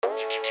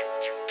Turn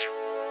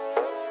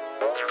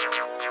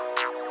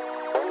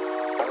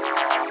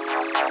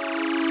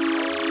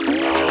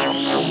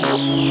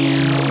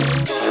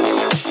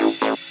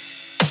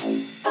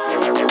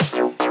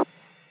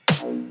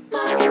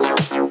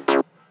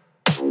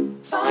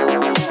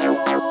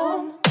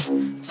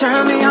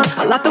me on,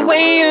 I like the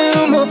way you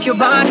move your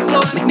body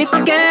slow. Make me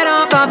forget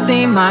about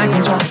the mind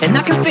control. And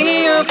I can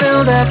see you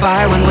feel that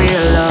fire when we're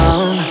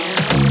alone.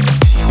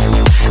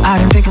 I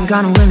don't think I'm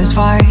gonna win this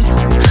fight.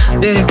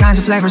 Bitter kinds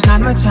of flavors,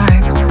 not my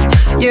type.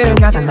 You don't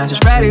got the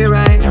message ready,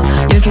 right?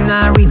 You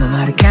cannot read my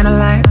mind, I cannot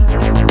lie.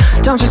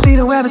 Don't you see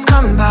the web is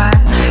coming by?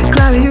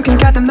 Clearly you can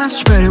get the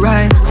message pretty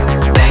right.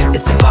 Babe,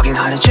 it's so fucking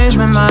hard to change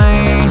my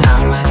mind.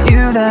 I'm with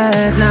you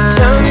that night.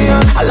 Turn me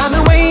on, I love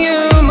the way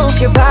you move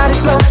your body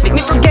slow. Make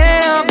me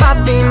forget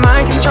about the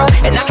mind control.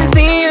 And I can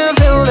see you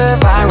feel the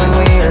fire when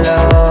we're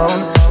alone.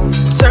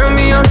 Turn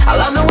me on, I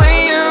love the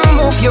way you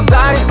move your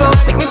body slow.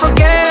 Make me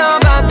forget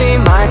about the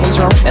mind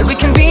control. And we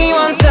can be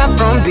one step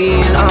from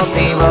being off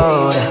the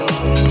road.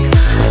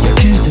 Your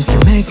kisses, they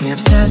make me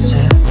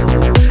obsessive.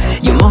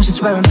 Your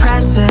motions were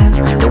impressive.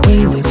 The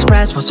way we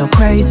expressed was so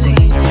crazy.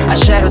 Our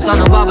shadows on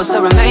the wall was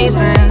so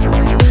amazing.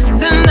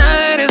 The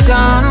night is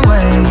gone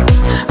away.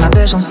 My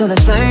vision's still the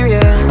same,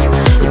 yeah.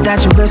 Is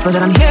that your whisper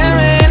that I'm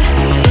hearing?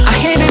 I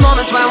hear the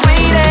moments while I'm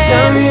waiting.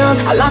 Turn me on,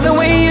 I love the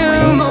way you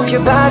move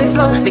your body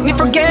slow. Make me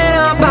forget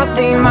about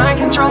the mind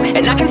control.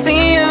 And I can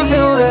see you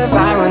feel the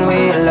fire when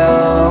we're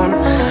alone.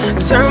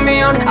 Turn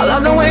me on, I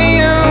love the way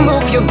you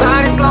move your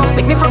body slow.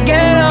 Make me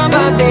forget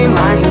about the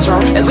mind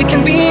control. And we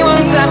can be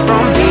one step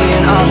from